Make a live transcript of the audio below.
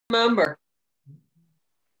member.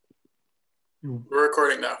 We're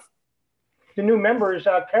recording now. The new member is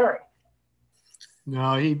Terry.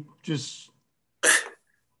 No, he just.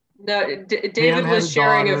 No, David was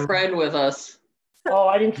sharing a friend with us. Oh,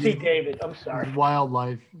 I didn't see David. I'm sorry.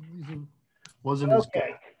 Wildlife wasn't as good.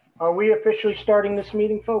 Okay. Are we officially starting this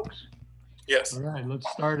meeting, folks? Yes. All right, let's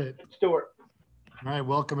start it. Let's do it. All right,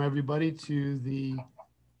 welcome everybody to the.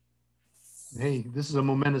 Hey, this is a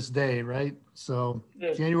momentous day, right? So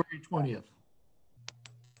January 20th,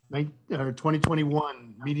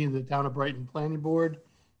 2021, meeting of the Town of Brighton Planning Board.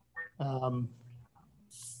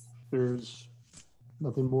 There's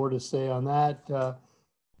nothing more to say on that.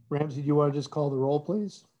 Ramsey, do you want to just call the roll,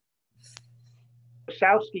 please?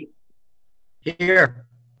 Wasowski. Here.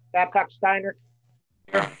 Babcock Steiner.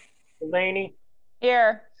 Here. Delaney.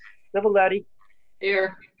 Here. Civiletti.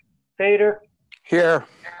 Here. Fader. Here.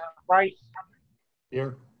 Price.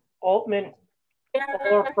 Here. Altman.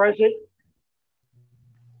 All are present.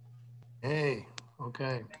 Hey,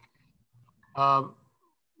 okay.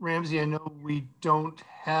 Ramsey, I know we don't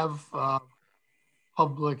have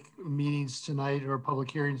public meetings tonight or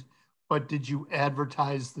public hearings, but did you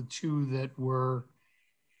advertise the two that were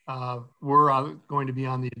going to be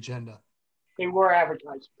on the agenda? They were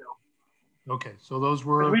advertised, Bill. Okay, so those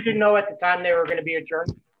were. We didn't know at the time they were going to be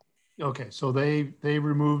adjourned. Okay, so they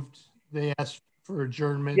asked for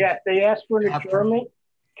adjournment. Yeah, they asked for an adjournment.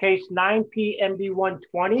 Case 9P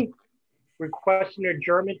MB120, requesting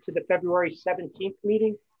adjournment to the February 17th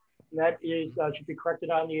meeting. And that is should be corrected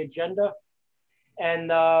on the agenda.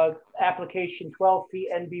 And application 12P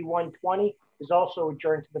NB120 is also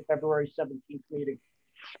adjourned to the February 17th meeting.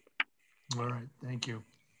 All right, thank you.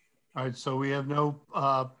 All right, so we have no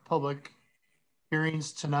public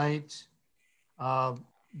hearings tonight.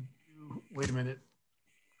 Wait a minute.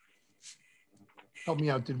 Help me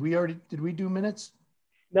out. Did we do minutes?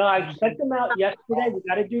 No, I sent them out yesterday. We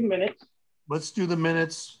got to do minutes. Let's do the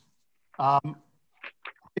minutes.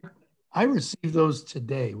 I received those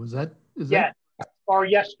today. Is that? Or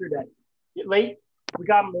yesterday. Late. We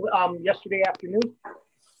got them yesterday afternoon.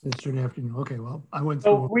 Yesterday afternoon. Okay, well, I went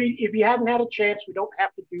through. So if you haven't had a chance, we don't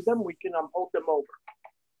have to do them. We can hold them over.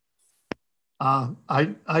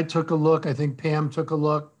 I took a look. I think Pam took a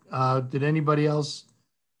look. Did anybody else?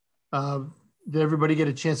 Did everybody get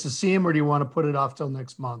a chance to see him, or do you want to put it off till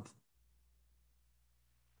next month?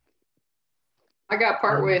 I got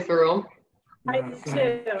partway through them. I did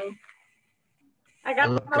too. I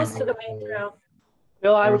got most of the way through.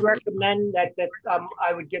 Bill, I would recommend that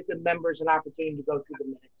I would give the members an opportunity to go through the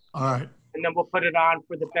minutes. All right. And then we'll put it on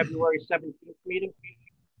for the February 17th meeting.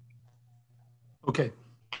 Okay.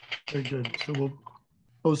 Very good. So we'll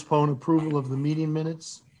postpone approval of the meeting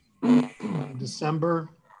minutes in December.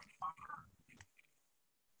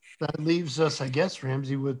 That leaves us, I guess,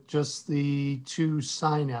 Ramsey, with just the two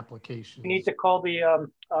sign applications. We need to call the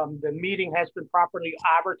meeting has been properly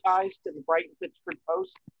advertised in the Brighton Pittsburgh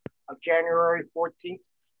Post of January 14th,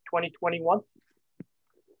 2021. All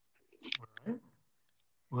right.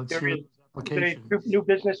 Let's hear those applications. The new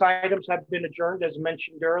business items have been adjourned, as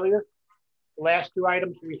mentioned earlier. The last two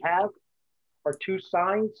items we have are two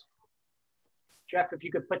signs. Jeff, if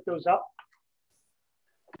you could put those up.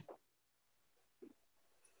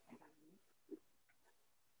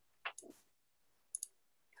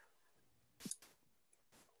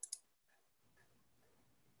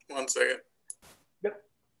 One second. Yep.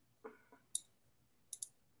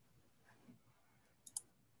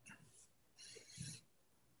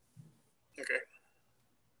 Okay.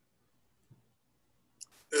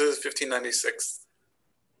 This is 1596.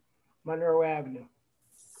 Monroe Avenue.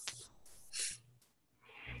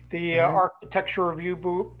 The Architecture Review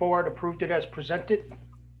Board approved it as presented.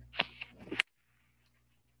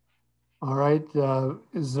 All right.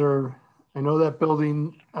 Is there, I know that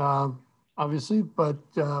building, obviously, but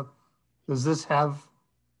does this have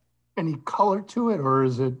any color to it, or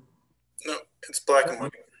is it? No, it's black and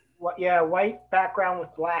white. Yeah, white background with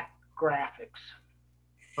black graphics.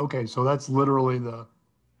 Okay, so that's literally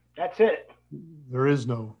That's it. There is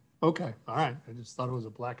no. Okay, all right. I just thought it was a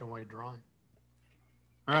black and white drawing.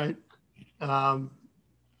 All right.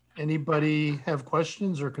 Anybody have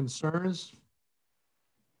questions or concerns?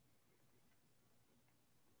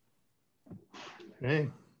 Okay.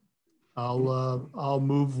 I'll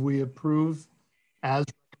move we approve as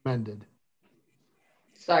recommended.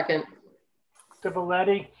 Second.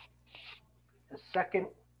 Civiletti, a second.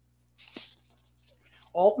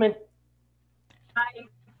 Altman. Aye.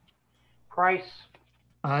 Price.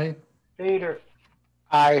 Aye. Fader.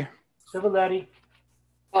 Aye. Civiletti.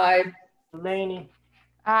 Aye. Delaney.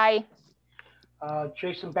 Aye.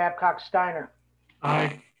 Jason Babcock Steiner.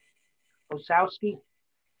 Aye. Osowski,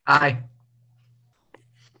 Aye.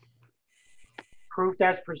 approved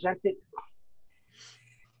as presented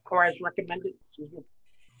or as recommended, excuse me.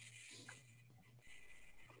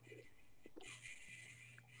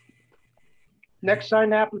 Next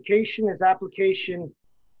signed application is application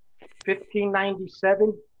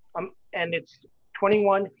 1597, and it's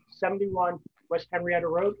 2171 West Henrietta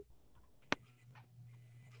Road.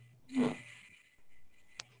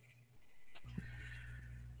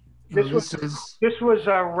 This was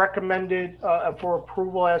recommended for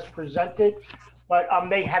approval as presented, but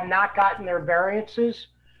they have not gotten their variances.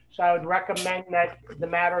 So I would recommend that the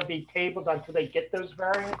matter be tabled until they get those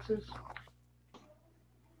variances.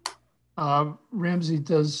 Ramsey,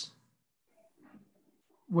 does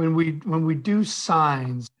when we do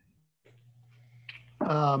signs,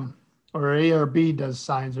 or ARB does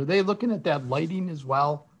signs, are they looking at that lighting as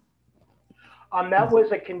well? That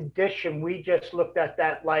was a condition. We just looked at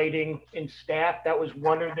that lighting in staff. That was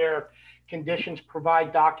one of their conditions.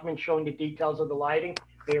 Provide documents showing the details of the lighting.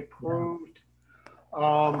 They approved. They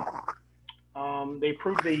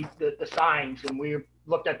approved the signs, and we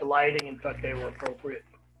looked at the lighting and thought they were appropriate.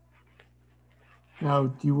 Now,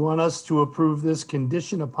 do you want us to approve this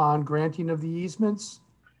condition upon granting of the easements?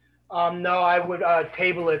 No, I would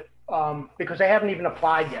table it because they haven't even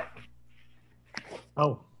applied yet.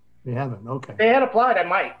 Oh, they haven't. Okay. If they had applied, I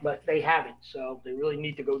might, but they haven't. So they really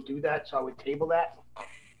need to go do that. So I would table that.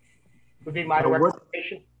 Would be my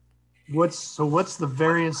recommendation. What's the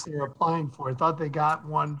variance they're applying for? I thought they got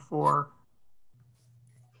one for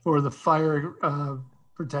the fire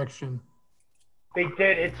protection. They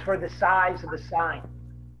did. It's for the size of the sign.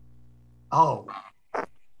 Oh,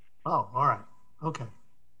 all right. Okay.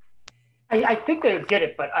 I think they would get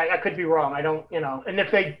it, but I could be wrong. I don't, and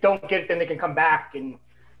if they don't get it, then they can come back and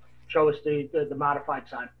show us the modified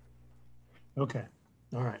sign. Okay.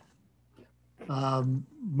 All right.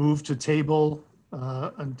 Move to table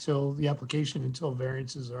until the application, until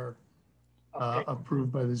variances are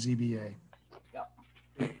approved by the ZBA.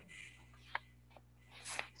 Yeah.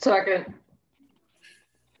 Second.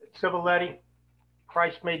 Civiletti,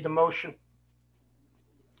 Price made the motion.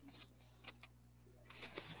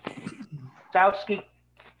 Osowski,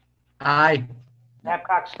 Aye.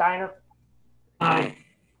 Babcock Steiner, Aye.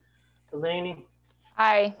 Delaney,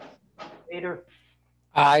 Aye. Bader,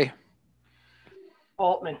 Aye.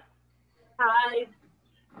 Altman. Aye.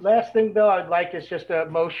 Last thing, Bill, I'd like is just a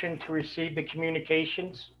motion to receive the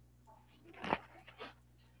communications.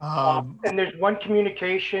 And there's one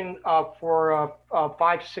communication for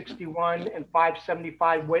 561 and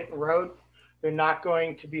 575 Whitten Road. They're not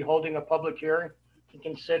going to be holding a public hearing to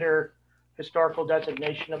consider historical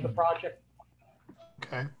designation of the project.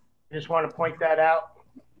 Okay. I just want to point that out.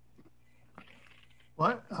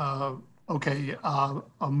 What? Okay. I'll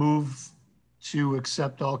move to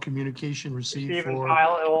accept all communication received Receive and for.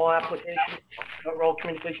 file all applications, all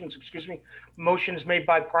communications, excuse me. Motion is made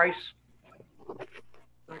by Price.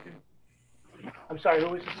 Second. I'm sorry, who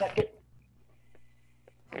was the second?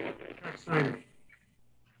 Steiner.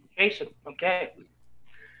 Jason, okay.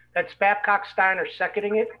 That's Babcock Steiner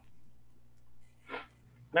seconding it.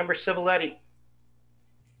 Member Civiletti,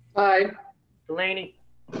 Aye. Delaney,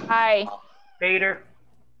 Aye. Bader,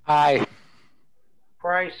 Aye.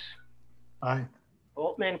 Price, Aye.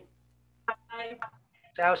 Altman, Aye.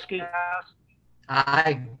 Osowski,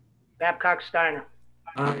 Aye. Babcock Steiner.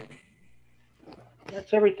 Aye.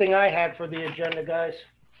 That's everything I had for the agenda, guys.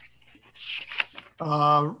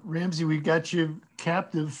 Ramsey, we got you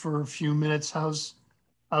captive for a few minutes. How's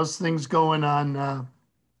things going on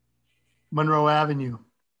Monroe Avenue?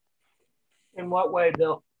 In what way,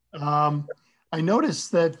 Bill? I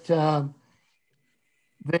noticed that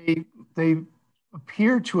they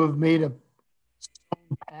appear to have made a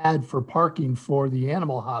pad for parking for the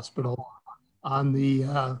animal hospital on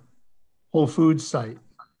the Whole Foods site,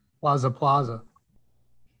 Plaza.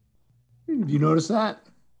 Do you notice that?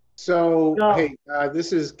 So, No. hey,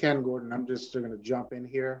 this is Ken Gordon. I'm just going to jump in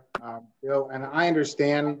here. Bill, and I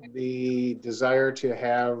understand the desire to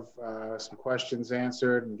have some questions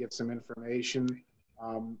answered and get some information.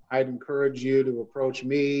 I'd encourage you to approach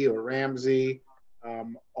me or Ramsey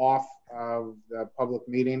off of the public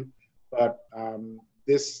meeting, but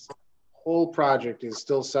this whole project is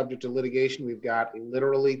still subject to litigation. We've got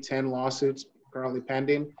literally 10 lawsuits currently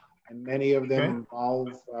pending, and many of them involve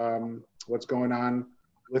what's going on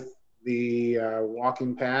with the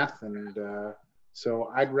walking path. And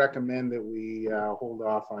so I'd recommend that we hold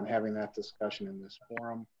off on having that discussion in this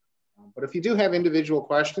forum. But if you do have individual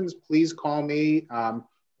questions, please call me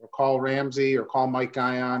or call Ramsey or call Mike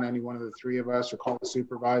Guyon, any one of the three of us, or call the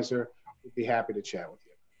supervisor. We'd be happy to chat with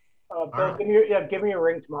you. Bill, right. give me a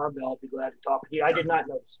ring tomorrow, Bill. I'll be glad to talk with you. I did not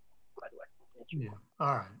notice, by the way. Yeah.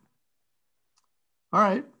 All right. All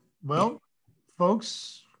right. Well,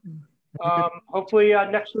 folks. Hopefully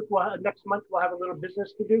next month we'll have a little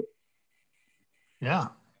business to do. Yeah.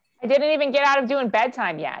 I didn't even get out of doing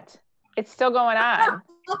bedtime yet. It's still going on.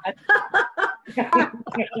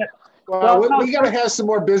 Well, we got to have some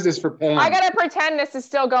more business for Pam. I gotta pretend this is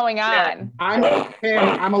still going on. I'm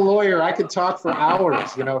a lawyer. I could talk for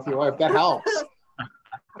hours, you know, if that helps.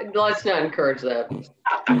 Let's not encourage that.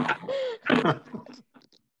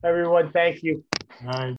 Everyone, thank you. All right.